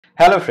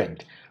Hello friend,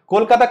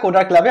 Kolkata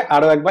coder ক্লাবে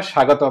আরো একবার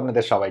স্বাগত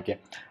আপনাদের সবাইকে।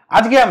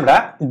 আজকে আমরা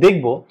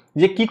দেখব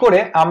যে কি করে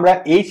আমরা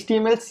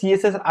এইচটিএমএল,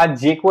 সিএসএস আর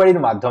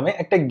জেকোয়ারির মাধ্যমে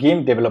একটা গেম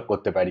ডেভেলপ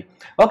করতে পারি।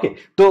 ওকে,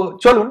 তো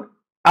চলুন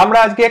আমরা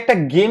আজকে একটা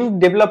গেম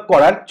ডেভেলপ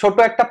করার ছোট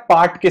একটা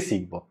পার্টকে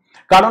শিখব।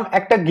 কারণ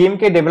একটা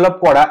গেমকে ডেভেলপ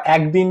করা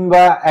একদিন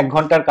বা 1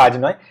 ঘন্টার কাজ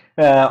নয়।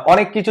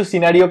 অনেক কিছু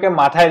সিনারিওকে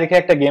মাথায় রেখে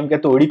একটা গেমকে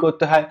তৈরি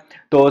করতে হয়।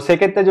 তো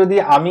সেক্ষেত্রে যদি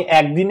আমি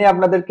একদিনে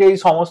আপনাদেরকে এই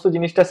সমস্ত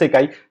জিনিসটা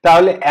শেখাই,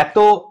 তাহলে এত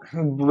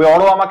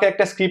বড় আমাকে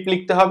একটা স্ক্রিপ্ট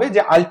লিখতে হবে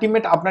যে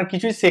আলটিমেট আপনার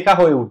কিছুই শেখা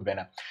হয়ে উঠবে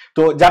না।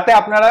 তো যাতে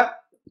আপনারা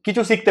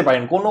কিছু শিখতে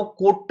পারেন, কোনো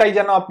কোডটাই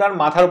যেন আপনার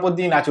মাথার উপর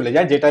দিয়ে না চলে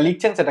যায়, যেটা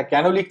লিখছেন সেটা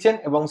কেন লিখছেন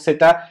এবং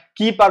সেটা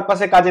কি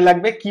পারপাসে কাজে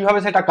লাগবে, কিভাবে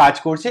সেটা কাজ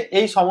করছে,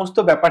 এই সমস্ত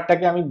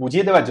ব্যাপারটাকে আমি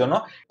বুঝিয়ে দেওয়ার জন্য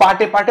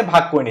পার্টে পার্টে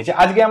ভাগ করে নিয়েছি।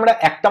 আজকে আমরা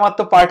একটা মাত্র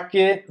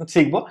পার্টকে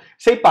শিখবো।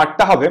 সেই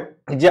পার্টটা হবে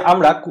যে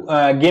আমরা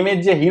গেমের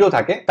যে হিরো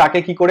থাকে তাকে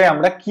কি করে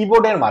আমরা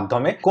কিবোর্ডের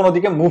মাধ্যমে কোনো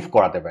দিকে মুভ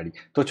করাতে পারি।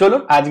 তো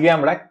চলুন আজকে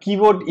আমরা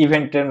কিবোর্ড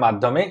ইভেন্টের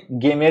মাধ্যমে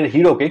গেমের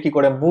হিরোকে কি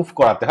করে মুভ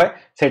করাতে হয়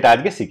সেটা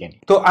আজকে শিখে নিই।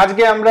 তো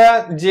আজকে আমরা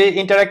যে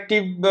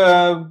ইন্টারঅ্যাক্টিভ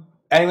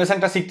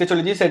অ্যানিমেশনটা শিখতে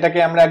চলেছি সেটাকে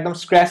আমরা একদম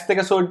স্ক্র্যাচ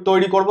থেকে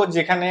তৈরি করব,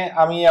 যেখানে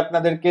আমি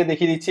আপনাদেরকে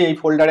দেখিয়ে দিচ্ছি এই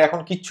ফোল্ডারে এখন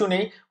কিচ্ছু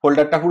নেই,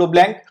 ফোল্ডারটা পুরো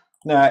ব্ল্যাঙ্ক।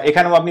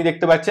 এখানেও আপনি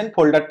দেখতে পাচ্ছেন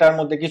ফোল্ডারটার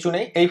মধ্যে কিছু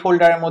নেই। এই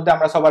ফোল্ডারের মধ্যে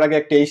আমরা সবার আগে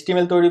একটা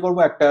এইচটিএমএল তৈরি করব,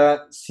 একটা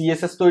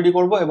সিএসএস তৈরি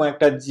করব এবং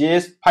একটা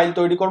জেএস ফাইল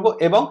তৈরি করব,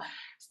 এবং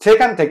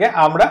সেখান থেকে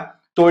আমরা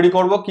তৈরি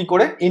করব কি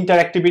করে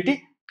ইন্টারঅ্যাক্টিভিটি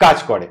কাজ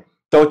করে।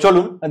 তো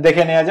চলুন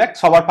দেখে নেওয়া যাক।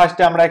 সবার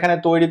ফার্স্টে আমরা এখানে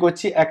তৈরি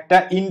করছি একটা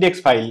ইন্ডেক্স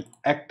ফাইল।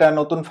 একটা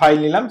নতুন ফাইল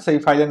নিলাম, সেই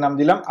ফাইলের নাম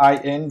দিলাম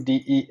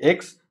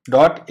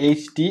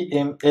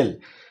index.html।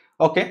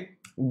 ওকে,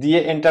 দিয়ে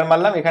এন্টার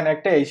মারলাম। এখানে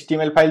একটা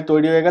এইচটিএমএল ফাইল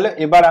তৈরি হয়ে গেল।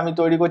 এবার আমি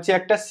তৈরি করছি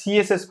একটা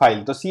সিএসএস ফাইল।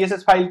 তো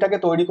সিএসএস ফাইলটাকে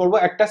তৈরি করব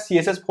একটা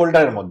সিএসএস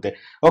ফোল্ডারের মধ্যে।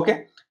 ওকে,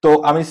 তো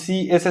আমি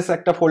সিএসএস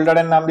একটা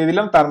ফোল্ডারের নাম দিয়ে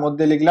দিলাম, তার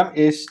মধ্যে লিখলাম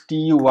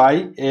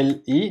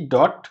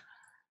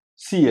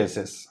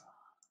style.css।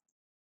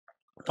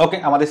 ওকে,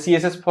 আমাদের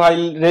সিএসএস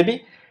ফাইল রেডি।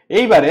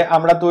 এইবারে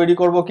আমরা তৈরি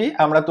করব কি,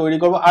 আমরা তৈরি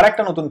করব আর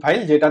একটা নতুন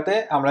ফাইল যেটাতে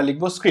আমরা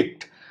লিখবো স্ক্রিপ্ট।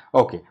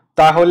 ওকে,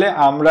 তাহলে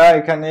আমরা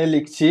এখানে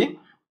লিখছি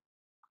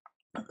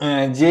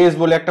জেএস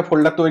বলে একটা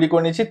ফোল্ডার তৈরি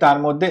করে নিয়েছি, তার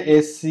মধ্যে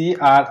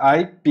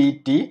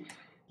script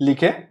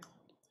লিখে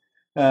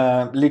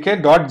লিখে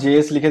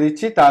 .js লিখে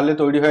দিচ্ছি, তাহলে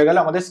তৈরি হয়ে গেল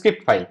আমাদের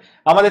স্ক্রিপ্ট ফাইল।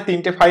 আমাদের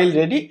 3টে ফাইল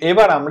রেডি।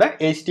 এবার আমরা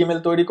এইচটিএমএল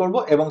তৈরি করব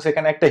এবং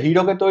সেখানে একটা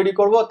হিরোকে তৈরি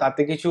করব,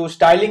 তাতে কিছু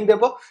স্টাইলিং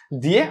দেব,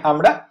 দিয়ে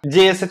আমরা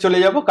জেএস এ চলে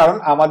যাব। কারণ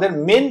আমাদের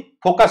মেন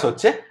ফোকাস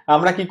হচ্ছে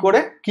আমরা কি করে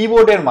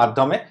কিবোর্ডের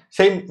মাধ্যমে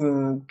সেই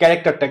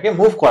ক্যারেক্টারটাকে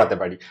মুভ করাতে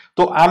পারি।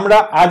 তো আমরা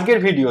আজকের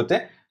ভিডিওতে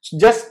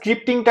জাস্ট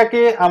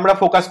স্ক্রিপ্টিংটাকে আমরা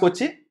ফোকাস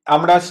করছি।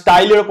 আমরা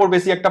স্টাইলের উপর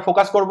বেশি একটা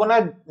ফোকাস করব না,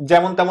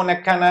 যেমন তেমন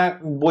একখানা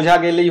বোঝা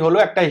গেলেই হলো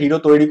একটা হিরো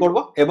তৈরি করব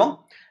এবং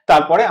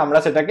তারপরে আমরা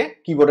সেটাকে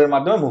কিবোর্ডের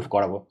মাধ্যমে মুভ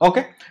করাবো।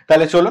 ওকে,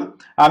 তাহলে চলুন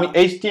আমি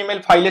এইচটিএমএল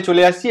ফাইলে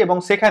চলে আসছি এবং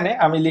সেখানে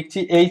আমি লিখছি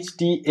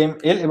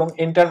এইচটিএমএল এবং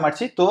এন্টার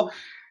মারছি। তো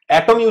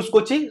অ্যাটম ইউজ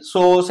করছি,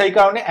 সো সেই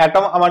কারণে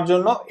অ্যাটম আমার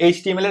জন্য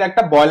এইচটিএমএল এর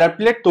একটা বয়লার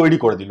প্লেট তৈরি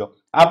করে দিল।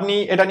 আপনি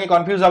এটা নিয়ে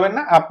কনফিউজ হবেন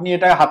না, আপনি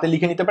এটা হাতে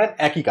লিখে নিতে পারেন,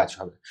 একই কাজ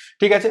হবে।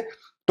 ঠিক আছে,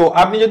 তো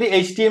আপনি যদি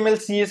এইচটিএমএল,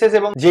 সিএসএস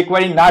এবং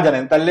jQuery না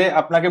জানেন, তাহলে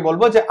আপনাকে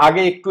বলবো যে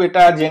আগে একটু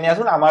এটা জেনে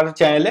আসুন। আমার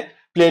চ্যানেলে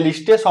প্লে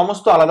লিস্টে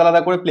সমস্ত আলাদা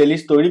আলাদা করে প্লে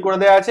লিস্ট তৈরি করে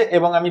দেওয়া আছে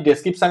এবং আমি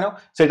ডেসক্রিপশনেও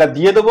সেটা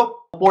দিয়ে দেবো।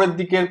 উপরের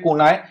দিকের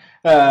কোনায়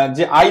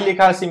যে আই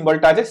লেখা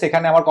সিম্বলটা আছে,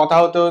 সেখানে আমার কথা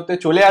হতে হতে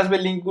চলে আসবে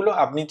লিঙ্কগুলো।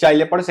 আপনি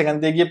চাইলে পরে সেখান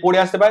থেকে গিয়ে পড়ে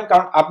আসতে পারেন।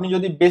 কারণ আপনি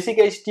যদি বেসিক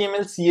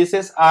এইচটিএমএল,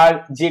 সিএসএস আর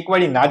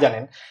jQuery না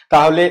জানেন,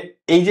 তাহলে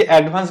এই যে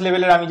অ্যাডভান্স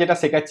লেভেলের আমি যেটা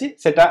শেখাচ্ছি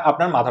সেটা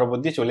আপনার মাথার উপর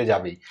দিয়ে চলে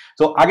যাবেই।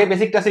 তো আগে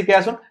বেসিকটা শিখে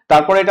আসুন,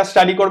 তারপরে এটা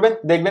স্টাডি করবেন,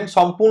 দেখবেন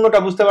সম্পূর্ণটা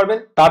বুঝতে পারবেন।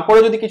 তারপরে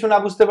যদি কিছু না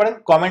বুঝতে পারেন,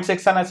 কমেন্ট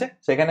সেকশন আছে,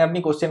 সেখানে আপনি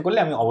কোশ্চেন করলে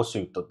আমি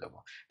অবশ্যই উত্তর দেবো।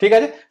 ঠিক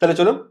আছে, তাহলে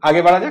চলুন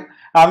আগে বাড়া যাক।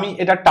 আমি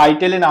এটা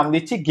টাইটেলে নাম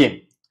দিচ্ছি গেম,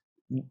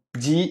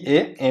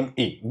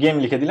 GAME, গেম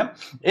লিখে দিলাম।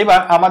 এবার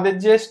আমাদের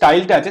যে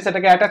স্টাইলটা আছে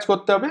সেটাকে অ্যাটাচ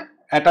করতে হবে।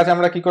 অ্যাটাচ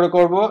আমরা কি করে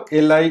করব,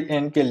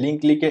 LINK লিংক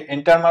লিখে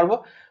এন্টার মারবো।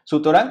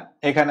 সুতরাং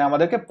এখানে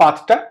আমাদেরকে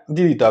পাথটা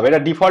দিয়ে দিতে হবে।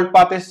 এটা ডিফল্ট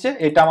পাথ এসছে,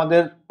 এটা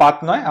আমাদের পাথ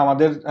নয়।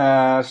 আমাদের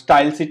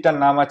স্টাইল শিটটার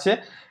নাম আছে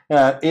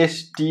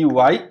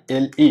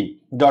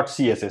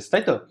style.css,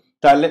 তাই তো?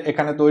 তাহলে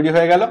এখানে তৈরি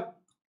হয়ে গেল।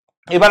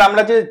 এবার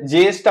আমরা যে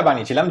জেএসটা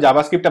বানিয়েছিলাম,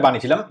 জাভাস্ক্রিপ্টটা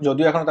বানিয়েছিলাম,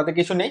 যদিও এখন তাতে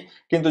কিছু নেই,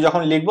 কিন্তু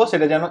যখন লিখবো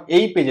সেটা যেন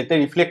এই পেজেতে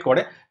রিফ্লেক্ট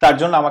করে, তার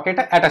জন্য আমাকে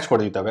এটা অ্যাটাচ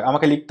করে দিতে হবে।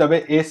 আমাকে লিখতে হবে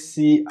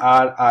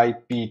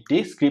SCRIPT,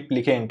 স্ক্রিপ্ট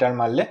লিখে এন্টার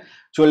মারলে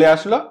চলে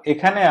আসলো।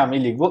 এখানে আমি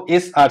লিখবো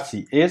SRC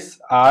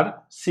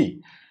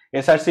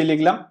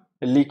লিখলাম।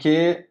 লিখে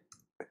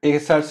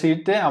SRC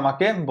তে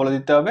আমাকে বলে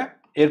দিতে হবে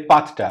এর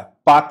পাথটা।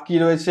 পাথ কি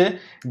রয়েছে,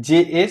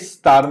 জেএস,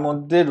 তার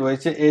মধ্যে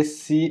রয়েছে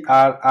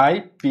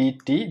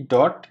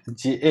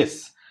script.js।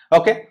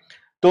 ওকে,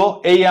 তো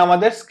এই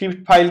আমাদের স্ক্রিপ্ট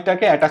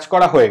ফাইলটাকে অ্যাটাচ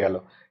করা হয়ে গেল।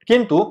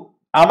 কিন্তু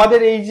আমাদের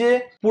এই যে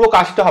পুরো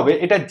কাজটা হবে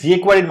এটা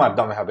jQuery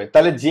মাধ্যমে হবে।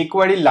 তাহলে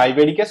jQuery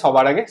লাইব্রেরিকে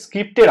সবার আগে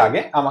স্ক্রিপ্টের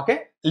আগে আমাকে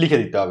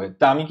লিখে দিতে হবে।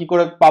 তা আমি কি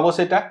করে পাবো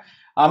সেটা,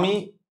 আমি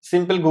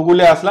সিম্পল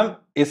গুগলে আসলাম,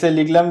 এসে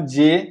লিখলাম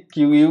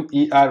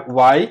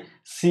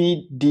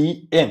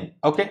JQueryCDN।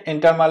 ওকে,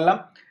 এন্টার মারলাম।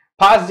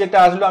 ফার্স্ট যেটা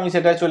আসলো আমি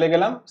সেটায় চলে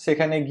গেলাম,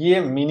 সেখানে গিয়ে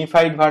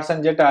মিনিফাইড ভার্সন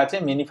যেটা আছে,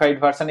 মিনিফাইড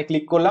ভার্সনে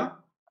ক্লিক করলাম।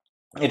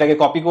 এটাকে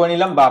কপি করে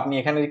নিলাম, বা আপনি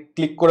এখানে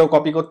ক্লিক করেও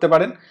কপি করতে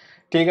পারেন।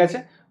 ঠিক আছে,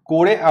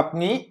 করে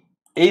আপনি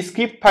এই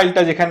স্ক্রিপ্ট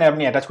ফাইলটা যেখানে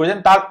আপনি অ্যাটাচ করেছেন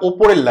তার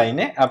ওপরের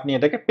লাইনে আপনি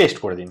এটাকে পেস্ট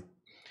করে দিন।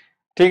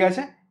 ঠিক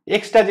আছে,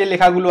 এক্সট্রা যে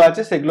লেখাগুলো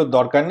আছে সেগুলোর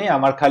দরকার নেই,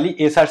 আমার খালি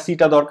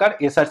এসআরসিটা দরকার।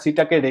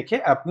 এসআরসিটাকে রেখে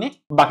আপনি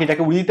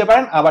বাকিটাকে উড়িয়ে দিতে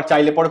পারেন, আবার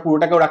চাইলে পরে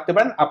পুরোটাকেও রাখতে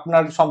পারেন,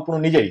 আপনার সম্পূর্ণ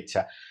নিজের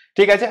ইচ্ছা।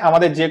 ঠিক আছে,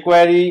 আমাদের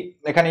jQuery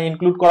এখানে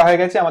ইনক্লুড করা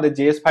হয়ে গেছে, আমাদের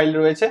জেএস ফাইল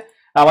রয়েছে,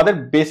 আমাদের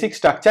বেসিক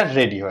স্ট্রাকচার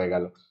রেডি হয়ে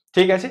গেল।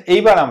 ঠিক আছে,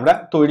 এইবার আমরা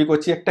তৈরি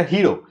করছি একটা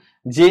হিরো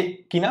যে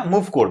কিনা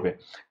মুভ করবে।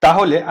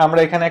 তাহলে আমরা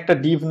এখানে একটা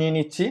ডিভ নিয়ে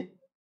নিচ্ছি,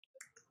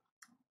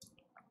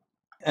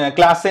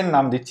 ক্লাসের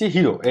নাম দিচ্ছি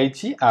হিরো,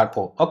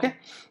 HERO। ওকে,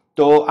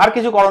 তো আর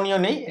কিছু করণীয়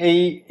নেই, এই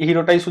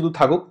হিরোটাই শুধু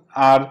থাকুক,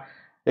 আর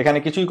এখানে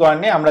কিছুই করার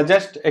নেই। আমরা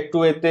জাস্ট একটু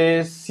এতে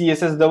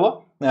সিএসএস দেবো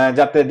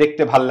যাতে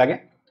দেখতে ভাল লাগে।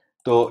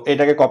 তো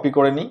এটাকে কপি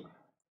করে নিই,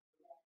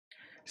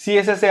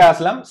 সিএসএস এ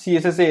আসলাম,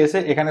 সিএসএস এ এসে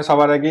এখানে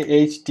সবার আগে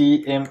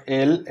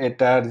HTML,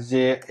 এটার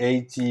যে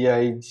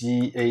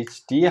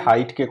HEIGHT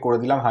হাইটকে করে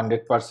দিলাম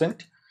 100%।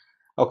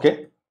 ওকে,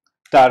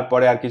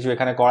 তারপরে আর কিছু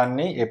এখানে করার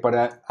নেই। এরপরে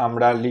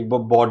আমরা লিখবো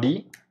বডি,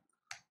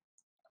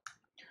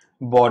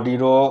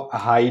 বডিরও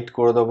হাইট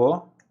করে দেবো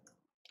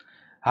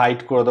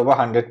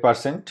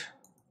 100%।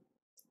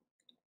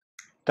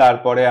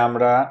 তারপরে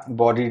আমরা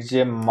বডির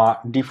যে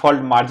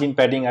ডিফল্ট মার্জিন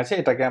প্যাডিং আছে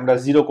এটাকে আমরা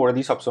 0 করে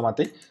দিই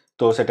সবসময়তেই,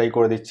 তো সেটাই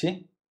করে দিচ্ছি,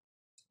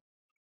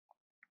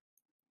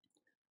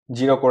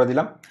 0 করে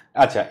দিলাম।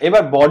 আচ্ছা,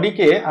 এবার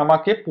বডিকে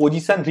আমাকে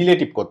পজিশন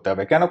রিলেটিভ করতে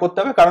হবে। কেন করতে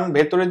হবে? কারণ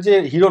ভেতরের যে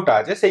হিরোটা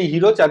আছে সেই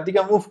হিরো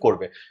চারদিকে মুভ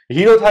করবে।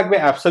 হিরো থাকবে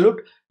অ্যাবসলিউট,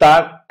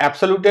 তার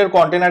অ্যাবসলিউটের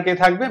কন্টেনার কে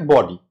থাকবে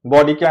বডি,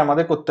 বডিকে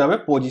আমাদের করতে হবে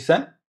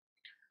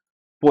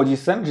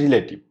পজিশন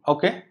রিলেটিভ।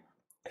 ওকে,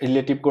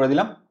 রিলেটিভ করে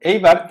দিলাম।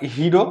 এইবার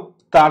হিরো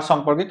তার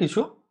সম্পর্কে কিছু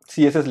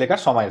সিএসএস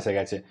লেখার সময় এসে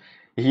গেছে।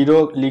 হিরো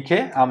লিখে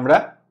আমরা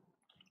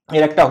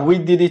এর একটা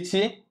হুইথ দিয়ে দিচ্ছি,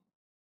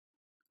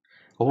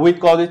 হুইথ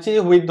কত দিচ্ছি,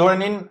 হুইথ ধরে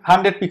নিন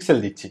 100 পিক্সেল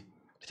দিচ্ছি।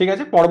 ঠিক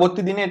আছে,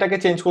 পরবর্তী দিনে এটাকে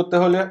চেঞ্জ করতে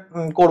হলে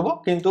করব,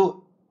 কিন্তু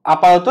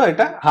আপাতত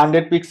এটা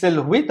 100 pixel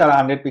with R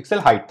 100 pixel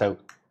height থাকুক।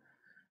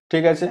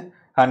 ঠিক আছে,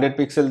 100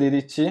 পিক্সেল দিয়ে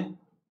দিচ্ছি।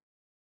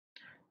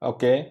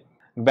 ওকে,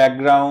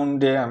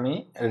 ব্যাকগ্রাউন্ডে আমি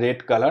রেড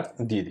কালার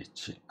দিয়ে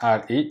দিচ্ছি,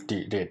 RED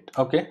রেড।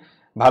 ওকে,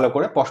 ভালো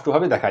করে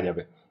স্পষ্টভাবে দেখা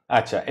যাবে।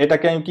 আচ্ছা,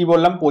 এটাকে আমি কি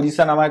বললাম,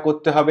 পজিশন আমায়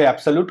করতে হবে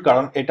অ্যাবসলিউট,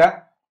 কারণ এটা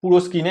পুরো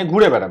স্ক্রিনে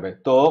ঘুরে বেড়াবে।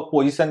 তো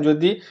পজিশন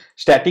যদি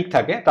স্ট্যাটিক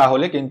থাকে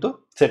তাহলে কিন্তু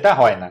সেটা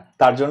হয় না,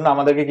 তার জন্য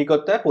আমাদেরকে কি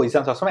করতে হয়,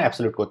 পজিশন সবসময়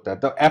অ্যাবসলিউট করতে হয়।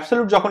 তো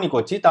অ্যাবসলিউট যখনই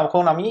করছি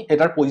তখন আমি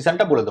এটার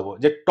পজিশনটা বলে দেবো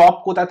যে টপ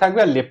কোথায় থাকবে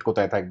আর লেফট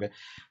কোথায় থাকবে।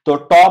 তো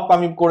টপ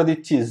আমি করে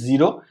দিচ্ছি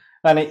 0,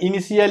 মানে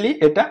ইনিশিয়ালি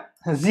এটা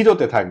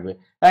 0-তে থাকবে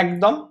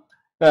একদম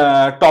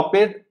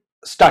টপের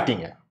স্টার্টিং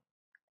এ।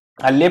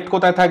 আর লেফট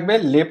কোথায় থাকবে,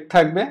 লেফট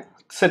থাকবে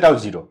সেটাও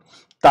 0।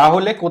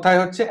 তাহলে কোথায়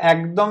হচ্ছে,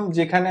 একদম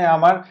যেখানে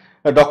আমার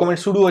ডকুমেন্ট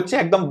শুরু হচ্ছে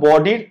একদম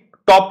বডির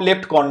টপ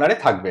লেফট কর্নারে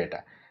থাকবে এটা।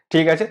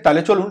 ঠিক আছে,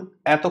 তাহলে চলুন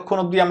এতক্ষণ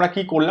অবধি আমরা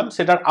কি করলাম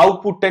সেটার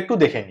আউটপুটটা একটু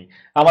দেখে নিই।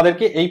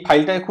 আমাদেরকে এই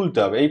ফাইলটাকে খুলতে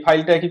হবে। এই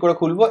ফাইলটা কি করে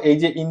খুলবো, এই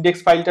যে ইন্ডেক্স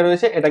ফাইলটা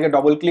রয়েছে এটাকে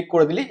ডবল ক্লিক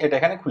করে দিলেই এটা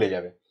এখানে খুলে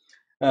যাবে।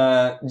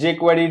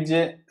 jQueryর যে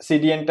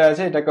সিডিএনটা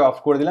আছে এটাকে অফ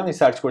করে দিলাম,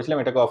 সার্চ করেছিলাম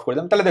এটাকে অফ করে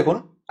দিলাম। তাহলে দেখুন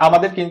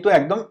আমাদের কিন্তু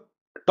একদম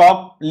টপ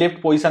লেফট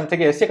পজিশন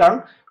থেকে এসেছে, কারণ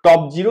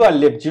টপ 0 আর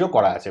লেফট 0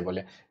 করা আছে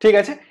বলে। ঠিক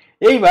আছে,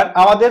 এইবার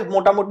আমাদের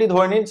মোটামুটি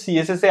ধরে নিন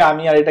সিএসএস এ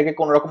আমি আর এটাকে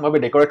কোনো রকম ভাবে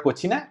ডেকোরেট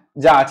করছি না,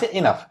 যা আছে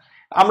এনাফ।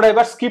 আমরা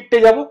এবার স্ক্রিপ্টে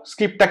যাব,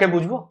 স্ক্রিপ্টটাকে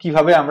বুঝবো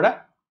কিভাবে আমরা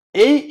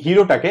এই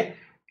হিরোটাকে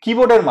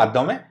কিবোর্ডের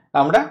মাধ্যমে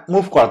আমরা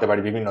মুভ করাতে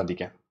পারি বিভিন্ন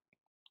দিকে।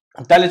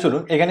 তাহলে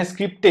চলুন এখানে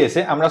স্ক্রিপ্টে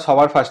এসে আমরা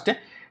সবার ফার্স্টে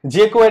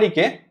jQuery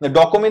কে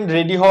ডকুমেন্ট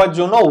রেডি হওয়ার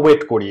জন্য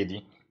ওয়েট করিয়ে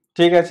দিই।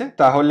 ঠিক আছে,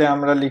 তাহলে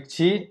আমরা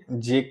লিখছি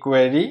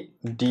jQuery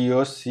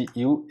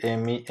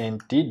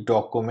document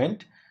document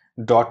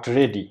dot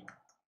ready.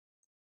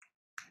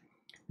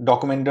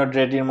 Document dot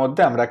রেডির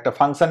মধ্যে আমরা একটা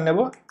ফাংশন নেব,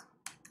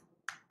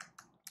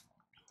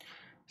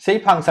 সেই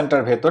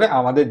ফাংশনটার ভেতরে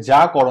আমাদের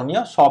যা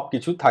করণীয় সব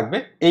কিছু থাকবে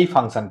এই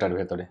ফাংশনটার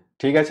ভেতরে।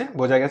 ঠিক আছে,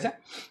 বোঝা গেছে?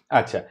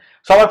 আচ্ছা,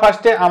 সবার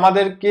ফার্স্টে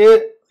আমাদেরকে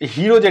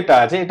হিরো যেটা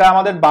আছে এটা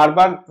আমাদের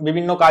বারবার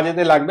বিভিন্ন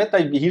কাজেতে লাগবে,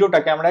 তাই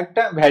হিরোটাকে আমরা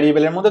একটা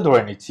ভ্যারিয়েবলের মধ্যে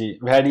ধরে নিচ্ছি।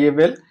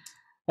 ভ্যারিয়েবল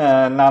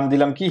নাম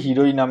দিলাম কি,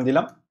 হিরোই নাম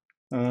দিলাম।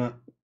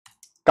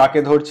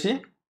 কাকে ধরছি,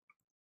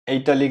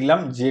 এইটা লিখলাম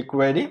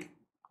jQuery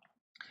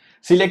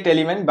select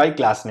element by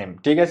class name.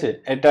 ঠিক আছে,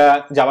 এটা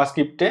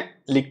জাভাস্ক্রিপ্টে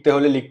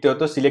লিখতে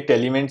হতো select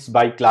elements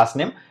by class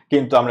name,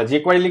 কিন্তু আমরা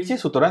jQuery লিখছি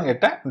সুতরাং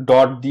এটা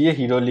ডট দিয়ে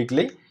হিরো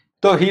লিখলেই,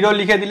 তো হিরো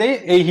লিখে দিলেই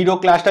এই হিরো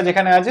ক্লাসটা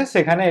যেখানে আছে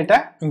সেখানে এটা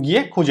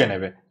গিয়ে খুঁজে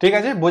নেবে। ঠিক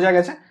আছে, বোঝা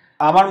গেছে?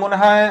 আমার মনে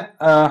হয়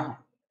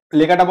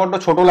লেখাটা বড্ড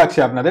ছোট লাগছে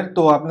আপনাদের,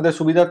 তো আপনাদের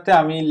সুবিধার্থে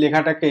আমি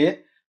লেখাটাকে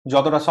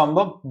যতটা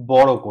সম্ভব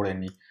বড় করে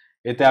নিই,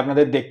 এতে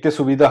আপনাদের দেখতে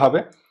সুবিধা হবে।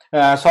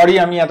 সরি,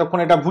 আমি এতক্ষণ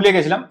এটা ভুলে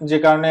গেছিলাম, যে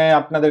কারণে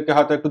আপনাদেরকে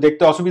হয়তো একটু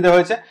দেখতে অসুবিধা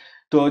হয়েছে।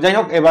 তো যাই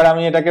হোক, এবার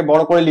আমি এটাকে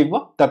বড় করে লিখবো,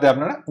 তাতে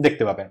আপনারা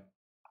দেখতে পাবেন।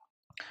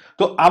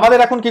 তো আমাদের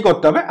এখন কি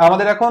করতে হবে,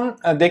 আমাদের এখন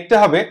দেখতে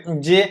হবে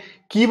যে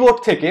কিবোর্ড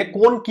থেকে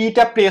কোন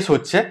কিটা প্রেস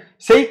হচ্ছে,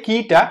 সেই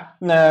কিটা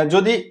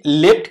যদি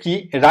লেফট কি,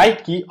 রাইট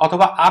কি,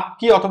 অথবা আপ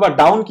কি অথবা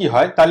ডাউন কি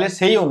হয়, তাহলে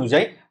সেই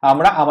অনুযায়ী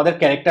আমরা আমাদের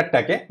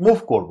ক্যারেক্টারটাকে মুভ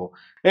করব।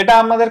 এটা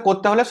আমাদের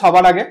করতে হলে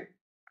সবার আগে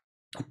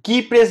কি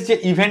প্রেস যে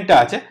ইভেন্টটা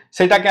আছে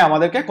সেটাকে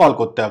আমাদেরকে কল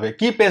করতে হবে,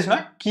 কি প্রেস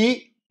নয়, কি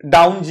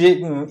ডাউন যে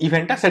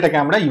ইভেন্টটা সেটাকে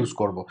আমরা ইউজ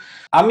করব।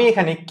 আমি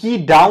এখানে কি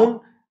ডাউন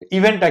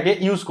ইভেন্টটাকে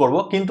ইউজ করব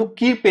কিন্তু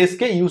কি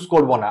প্রেসকে ইউজ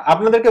করব না।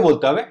 আপনাদেরকে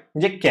বলতে হবে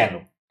যে কেন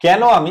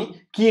কেন আমি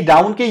কি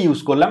ডাউনকে ইউজ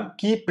করলাম,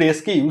 কি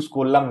প্রেসকে ইউজ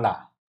করলাম না।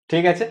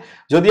 ঠিক আছে,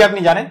 যদি আপনি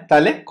জানেন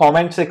তাহলে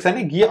কমেন্ট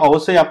সেকশনে গিয়ে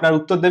অবশ্যই আপনার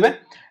উত্তর দেবেন,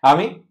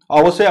 আমি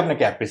অবশ্যই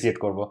আপনাকে অ্যাপ্রিসিয়েট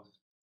করব।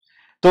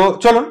 তো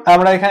চলুন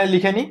আমরা এখানে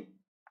লিখে নিই,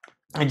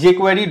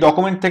 jQuery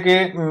ডকুমেন্ট থেকে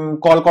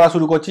কল করা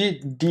শুরু করছি,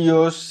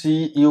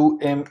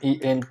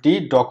 document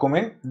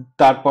ডকুমেন্ট,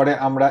 তারপরে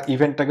আমরা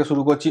ইভেন্টটাকে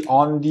শুরু করছি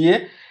অন দিয়ে।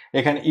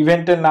 এখানে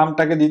ইভেন্টের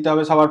নামটাকে দিতে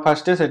হবে সবার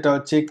ফার্স্টে, সেটা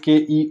হচ্ছে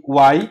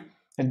KEY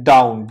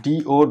ডাউন,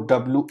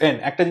 DOWN।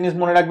 একটা জিনিস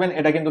মনে রাখবেন,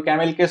 এটা কিন্তু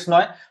ক্যামেল কেস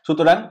নয়,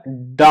 সুতরাং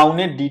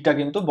ডাউনের ডিটা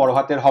কিন্তু বড়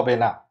হাতের হবে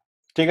না।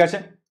 ঠিক আছে,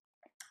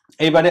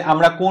 এইবারে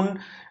আমরা কোন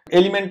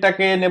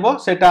এলিমেন্টটাকে নেব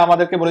সেটা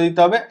আমাদেরকে বলে দিতে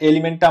হবে।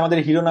 এলিমেন্টটা আমাদের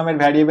হিরো নামের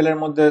ভ্যারিয়েবলের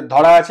মধ্যে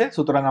ধরা আছে,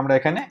 সুতরাং আমরা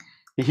এখানে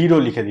হিরো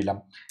লিখে দিলাম।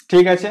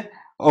 ঠিক আছে,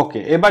 ওকে।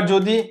 এবার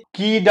যদি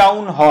কি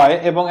ডাউন হয়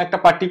এবং একটা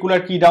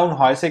পার্টিকুলার কি ডাউন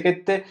হয়,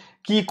 সেক্ষেত্রে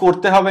কি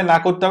করতে হবে না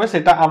করতে হবে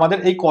সেটা আমাদের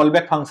এই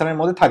কলব্যাক ফাংশনের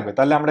মধ্যে থাকবে।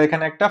 তাহলে আমরা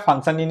এখানে একটা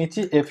ফাংশন নিয়ে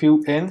নিচ্ছি,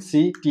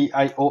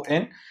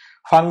 FUNCTION।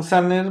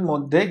 ফাংশনের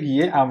মধ্যে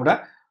গিয়ে আমরা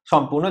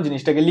সম্পূর্ণ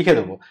জিনিসটাকে লিখে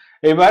দেবো।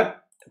 এবার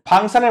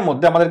ফাংশনের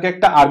মধ্যে আমাদেরকে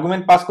একটা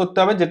আর্গুমেন্ট পাস করতে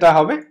হবে, যেটা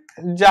হবে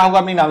যা হোক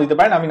আপনি নাম দিতে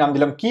পারেন, আমি নাম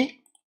দিলাম কি।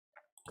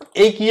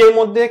 এই কি এর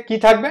মধ্যে কি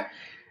থাকবে,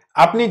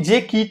 আপনি যে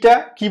কিটা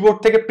কিবোর্ড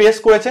থেকে প্রেস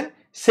করেছেন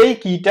সেই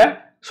কিটার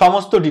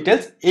সমস্ত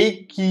ডিটেলস এই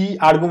কি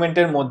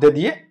আর্গুমেন্টের মধ্যে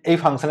দিয়ে এই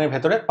ফাংশনের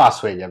ভেতরে পাস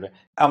হয়ে যাবে।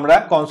 আমরা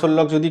কনসোল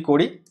লগ যদি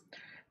করি,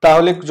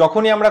 তাহলে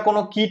যখনই আমরা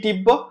কোনো কি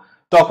টিপব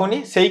তখনই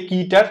সেই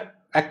কিটার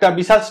একটা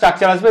বিশাল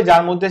স্ট্রাকচার আসবে,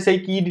 যার মধ্যে সেই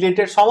কি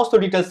রিলেটেড সমস্ত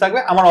ডিটেলস থাকবে।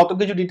 আমার অত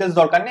কিছু ডিটেলস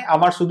দরকার নেই,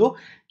 আমার শুধু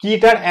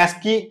কিটার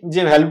ASCII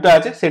যে ভ্যালুটা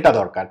আছে সেটা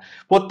দরকার।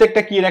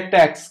 প্রত্যেকটা কির একটা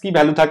ASCII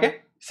ভ্যালু থাকে,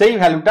 সেই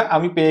ভ্যালুটা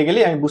আমি পেয়ে গেলে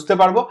আমি বুঝতে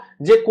পারবো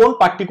যে কোন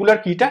পার্টিকুলার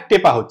কিটা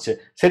টেপা হচ্ছে,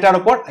 সেটার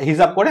উপর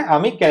হিসাব করে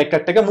আমি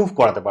ক্যারেক্টারটাকে মুভ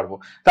করাতে পারবো।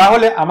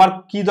 তাহলে আমার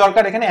কি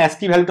দরকার, এখানে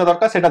ASCII ভ্যালুটা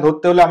দরকার, সেটা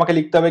ধরতে হলে আমাকে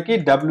লিখতে হবে কি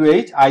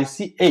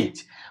WHICH,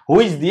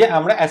 হুইচ দিয়ে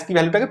আমরা ASCII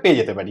ভ্যালুটাকে পেয়ে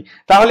যেতে পারি।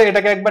 তাহলে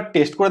এটাকে একবার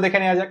টেস্ট করে দেখে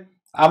নেওয়া যাক।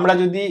 আমরা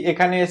যদি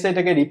এখানে এসে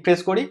এটাকে রিফ্রেশ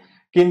করি,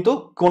 কিন্তু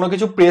কোনো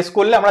কিছু প্রেস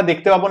করলে আমরা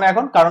দেখতে পাবো না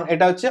এখন, কারণ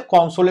এটা হচ্ছে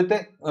কনসোলেতে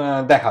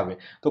দেখাবে।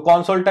 তো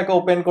কনসোলটাকে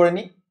ওপেন করে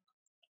নিই,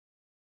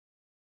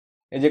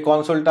 এই যে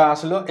কনসোলটা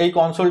আসলো, এই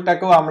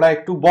কনসোলটাকেও আমরা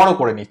একটু বড়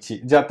করে নিচ্ছি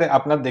যাতে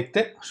আপনার দেখতে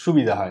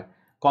সুবিধা হয়।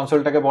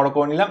 কনসোলটাকে বড়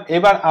করে নিলাম।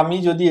 এবার আমি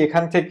যদি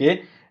এখান থেকে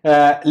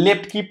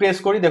লেফট কি প্রেস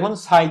করি, দেখুন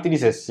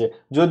 37 এসছে,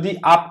 যদি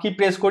আপ কি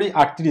প্রেস করি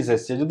 38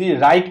 এসছে, যদি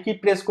রাইট কি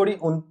প্রেস করি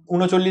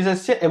 39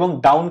 এসছে, এবং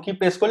ডাউন কি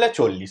প্রেস করলে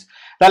 40।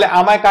 তাহলে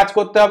আমায় কাজ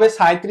করতে হবে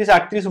 37,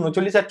 38,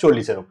 39 আর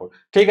 40-এর উপর।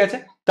 ঠিক আছে,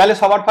 তাহলে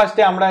সবার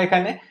ফার্স্টে আমরা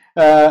এখানে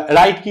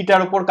রাইট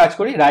কিটার উপর কাজ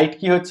করি, রাইট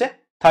কি হচ্ছে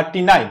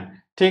 39।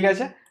 ঠিক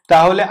আছে,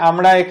 তাহলে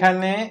আমরা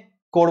এখানে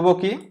করব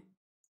কি,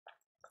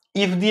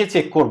 ইফ দিয়ে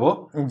চেক করব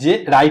যে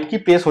রাইট কি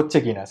প্রেস হচ্ছে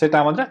কিনা, সেটা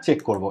আমরা চেক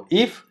করব।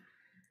 ইফ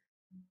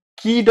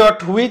কি ডট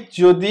হুইচ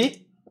যদি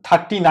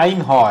 39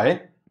 হয়,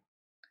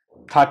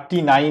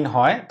 39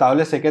 হয়,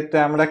 তাহলে সেক্ষেত্রে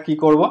আমরা কি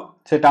করব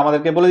সেটা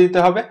আমাদেরকে বলে দিতে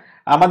হবে।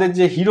 আমাদের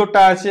যে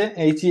হিরোটা আছে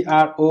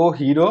HERO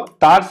হিরো,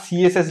 তার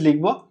CSS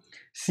লিখব।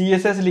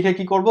 CSS লিখে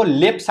কি করব,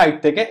 লেফট সাইড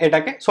থেকে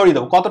এটাকে সরিয়ে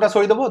দেবো। কতটা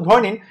সরিয়ে দেবো,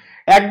 ধরে নিন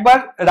একবার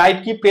রাইট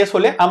কি প্রেস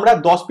হলে আমরা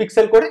 10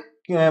 পিক্সেল করে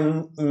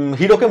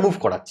হিরোকে মুভ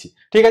করাচ্ছি।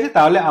 ঠিক আছে,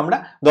 তাহলে আমরা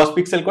 10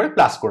 পিক্সেল করে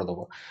প্লাস করে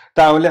দেবো।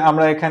 তাহলে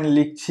আমরা এখানে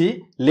লিখছি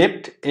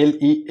লেফট,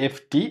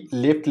 LEFT,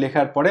 লেফট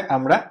লেখার পরে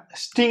আমরা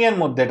স্ট্রিং এর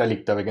মধ্যে এটা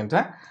লিখতে হবে কিন্তু,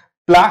 হ্যাঁ,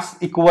 প্লাস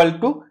ইকুয়াল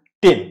টু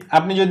 10।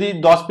 আপনি যদি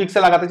 10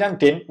 পিক্সেল লাগাতে চান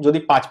 10, যদি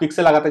 5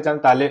 পিক্সেল লাগাতে চান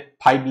তাহলে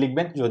 5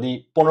 লিখবেন, যদি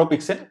 15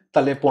 পিক্সেল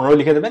তাহলে 15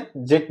 লিখে দেবেন।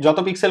 যে যত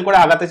পিক্সেল করে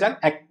আগাতে চান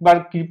একবার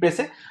কি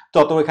প্রেসে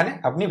তত এখানে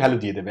আপনি ভ্যালু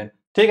দিয়ে দেবেন।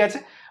 ঠিক আছে,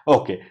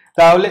 ওকে।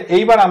 তাহলে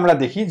এইবার আমরা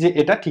দেখি যে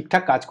এটা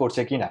ঠিকঠাক কাজ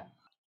করছে কিনা।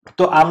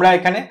 তো আমরা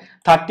এখানে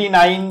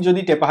 39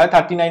 যদি টেপা হয়,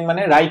 39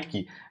 মানে রাইট কি,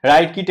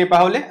 রাইট কি টেপা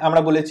হলে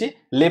আমরা বলেছি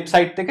লেফট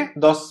সাইড থেকে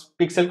 10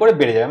 পিক্সেল করে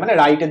বেড়ে যাবে, মানে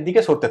রাইটের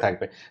দিকে সরতে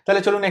থাকবে।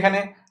 তাহলে চলুন এখানে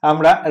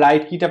আমরা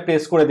রাইট কিটা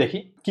প্রেস করে দেখি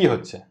কি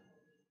হচ্ছে।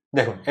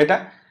 দেখুন এটা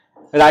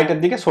রাইটের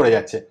দিকে সরে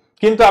যাচ্ছে,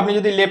 কিন্তু আপনি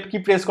যদি লেফট কি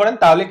প্রেস করেন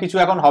তাহলে কিছু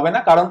এখন হবে না,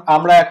 কারণ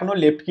আমরা এখনো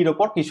লেফট কির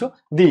ওপর কিছু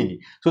দিইনি।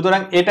 সুতরাং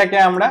এটাকে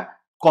আমরা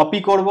কপি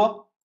করব,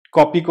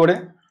 কপি করে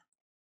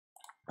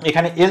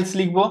এখানে এলস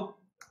লিখব,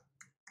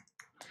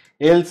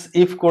 এলস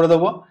ইফ করে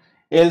দেবো,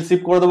 এলস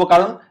ইফ করে দেবো,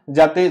 কারণ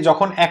যাতে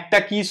যখন একটা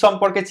কি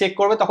সম্পর্কে চেক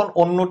করবে তখন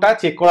অন্যটা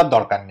চেক করার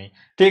দরকার নেই।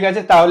 ঠিক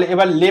আছে, তাহলে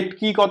এবার লেফট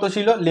কি কত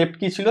ছিল, লেফট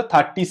কি ছিল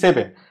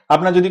 37।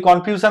 আপনার যদি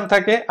কনফিউশন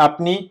থাকে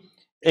আপনি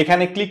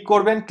এখানে ক্লিক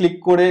করবেন, ক্লিক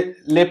করে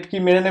লেফট কি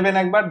মেরে নেবেন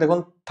একবার, দেখুন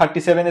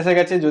 37 এসে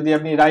গেছে। যদি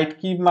আপনি রাইট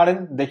কি মারেন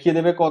দেখিয়ে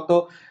দেবে কত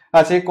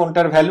আছে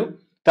কোনটার ভ্যালু।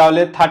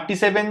 তাহলে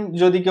 37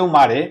 যদি কেউ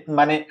মারে,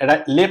 মানে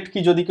লেফট কি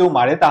যদি কেউ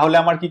মারে, তাহলে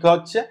আমার কি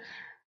হচ্ছে,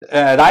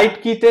 রাইট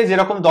কিতে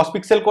যেরকম 10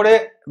 পিক্সেল করে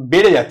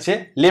বেড়ে যাচ্ছে,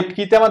 লেফট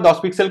কিতে আমার 10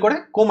 পিক্সেল করে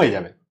কমে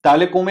যাবে।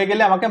 তাহলে কমে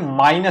গেলে আমাকে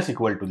মাইনাস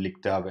ইকুয়াল টু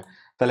লিখতে হবে।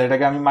 তাহলে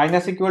এটাকে আমি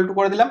মাইনাস ইকুয়াল টু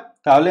করে দিলাম,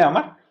 তাহলে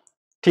আমার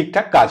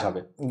ঠিকঠাক কাজ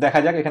হবে। দেখা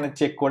যাক, এখানে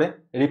চেক করে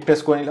রিফ্রেশ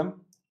করে নিলাম,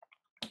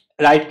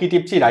 রাইট কি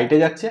টিপছি রাইটে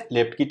যাচ্ছে,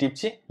 লেফট কি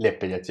টিপছি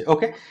লেফটে যাচ্ছে।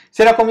 ওকে,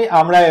 সেরকমই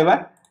আমরা এবার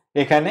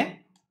এখানে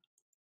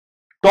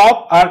টপ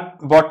আর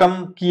বটম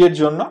কি এর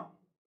জন্য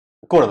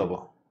করে দেবো।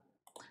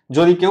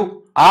 যদি কেউ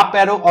আপ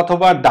অ্যারো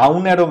অথবা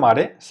ডাউন অ্যারো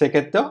মারে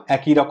সেক্ষেত্রেও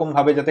একই রকম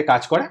ভাবে যাতে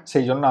কাজ করে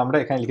সেই জন্য আমরা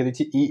এখানে লিখে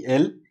দিচ্ছি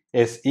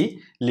ELSE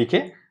লিখে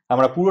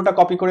আমরা পুরোটা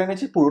কপি করে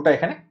নিয়েছি, পুরোটা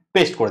এখানে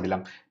পেস্ট করে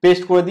দিলাম।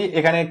 পেস্ট করে দিয়ে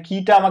এখানে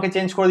কিটা আমাকে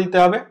চেঞ্জ করে দিতে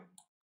হবে।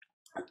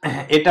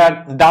 এটা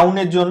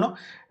ডাউনের জন্য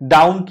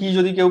ডাউন কি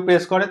যদি কেউ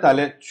প্রেস করে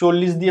তাহলে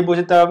 40 দিয়ে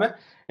বোঝাতে হবে,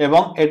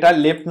 এবং এটা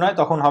লেফট নয়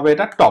তখন হবে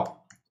এটা টপ।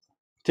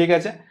 ঠিক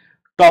আছে,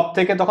 টপ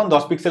থেকে তখন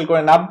 10 পিক্সেল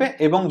করে নামবে,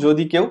 এবং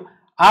যদি কেউ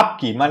আপ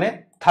কি মানে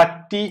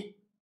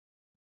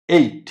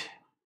 38,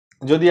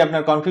 যদি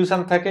আপনার কনফিউশন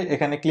থাকে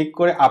এখানে ক্লিক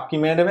করে আপ কি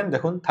মেরে নেবেন,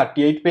 দেখুন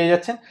 38 পেয়ে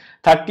যাচ্ছেন।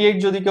 38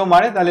 যদি কেউ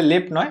মারে তাহলে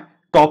লেফট নয়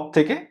টপ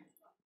থেকে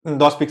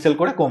 10 পিক্সেল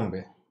করে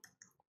কমবে।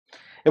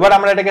 এবার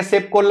আমরা এটাকে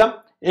সেভ করলাম,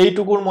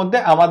 এইটুকুর মধ্যে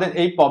আমাদের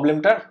এই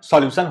প্রবলেমটার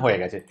সলিউশন হয়ে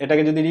গেছে।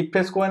 এটাকে যদি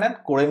রিফ্রেশ করে নেন,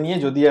 করে নিয়ে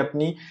যদি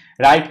আপনি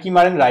রাইট কি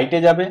মারেন রাইটে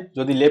যাবে,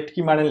 যদি লেফট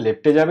কি মারেন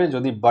লেফটে যাবে,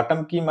 যদি বটম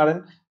কি মারেন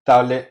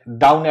তাহলে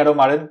ডাউন অ্যারো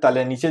মারেন তাহলে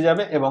নিচে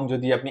যাবে, এবং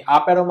যদি আপনি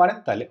আপ অ্যারো মারেন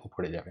তাহলে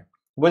উপরে যাবে।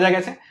 বোঝা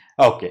গেছে?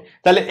 ওকে,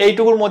 তাহলে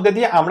এইটুকুর মধ্যে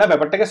দিয়ে আমরা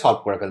ব্যাপারটাকে সলভ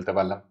করে ফেলতে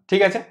পারলাম।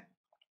 ঠিক আছে,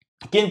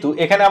 কিন্তু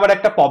এখানে আবার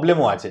একটা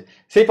প্রবলেমও আছে।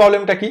 সেই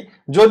প্রবলেমটা কি,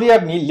 যদি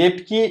আপনি লেফট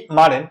কি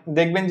মারেন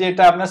দেখবেন যে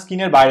এটা আপনার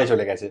স্ক্রিনের বাইরে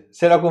চলে গেছে,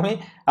 সেরকমই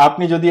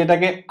আপনি যদি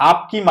এটাকে আপ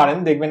কি মারেন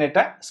দেখবেন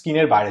এটা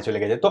স্ক্রিনের বাইরে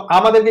চলে গেছে। তো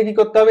আমাদেরকে কি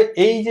করতে হবে,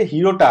 এই যে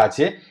হিরোটা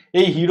আছে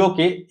এই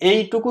হিরোকে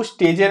এইটুকু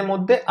স্টেজের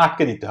মধ্যে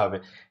আটকে দিতে হবে।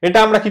 এটা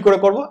আমরা কি করে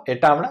করব,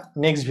 এটা আমরা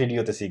নেক্সট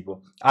ভিডিওতে শিখবো।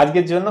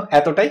 আজকের জন্য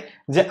এতটাই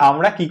যে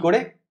আমরা কি করে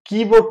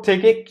কিবোর্ড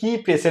থেকে কি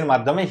প্রেসের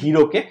মাধ্যমে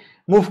হিরোকে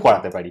মুভ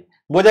করাতে পারি।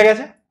 বোঝা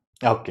গেছে?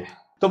 ওকে,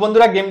 তো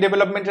বন্ধুরা গেম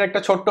ডেভেলপমেন্টের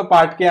একটা ছোট্ট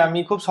পার্টকে আমি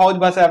খুব সহজ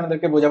ভাষায়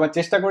আপনাদেরকে বোঝাবার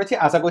চেষ্টা করেছি।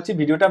 আশা করছি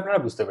ভিডিওটা আপনারা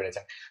বুঝতে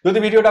পেরেছেন। যদি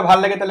ভিডিওটা ভালো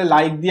লাগে তাহলে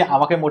লাইক দিয়ে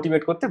আমাকে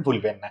মোটিভেট করতে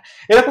ভুলবেন না।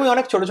 এরকমই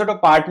অনেক ছোট ছোট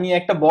পার্ট নিয়ে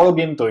একটা বড়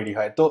গেম তৈরি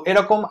হয়। তো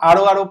এরকম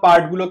আরো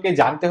পার্টগুলোকে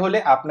জানতে হলে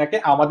আপনাকে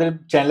আমাদের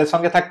চ্যানেলের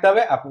সঙ্গে থাকতে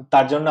হবে,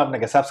 তার জন্য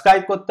আপনাকে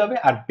সাবস্ক্রাইব করতে হবে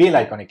আর বেল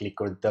আইকনে ক্লিক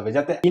করে দিতে হবে,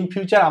 যাতে ইন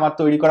ফিউচার আমার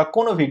তৈরি করা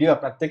কোনো ভিডিও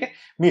আপনার থেকে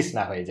মিস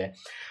না হয়ে যায়।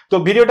 তো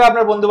ভিডিওটা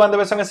আপনার বন্ধু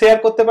বান্ধবের সঙ্গে শেয়ার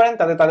করতে পারেন,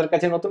 তাতে তাদের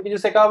কাছে নতুন কিছু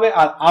শেখা হবে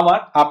আর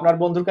আপনার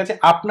বন্ধুর কাছে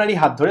আপনারই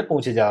হাত ধরে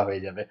পৌঁছে যাওয়া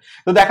হয়ে যাবে।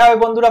 তো দেখা হবে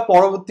বন্ধুরা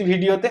পরবর্তী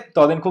ভিডিওতে,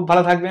 ততদিন খুব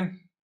ভালো থাকবেন।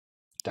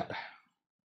 টাটা।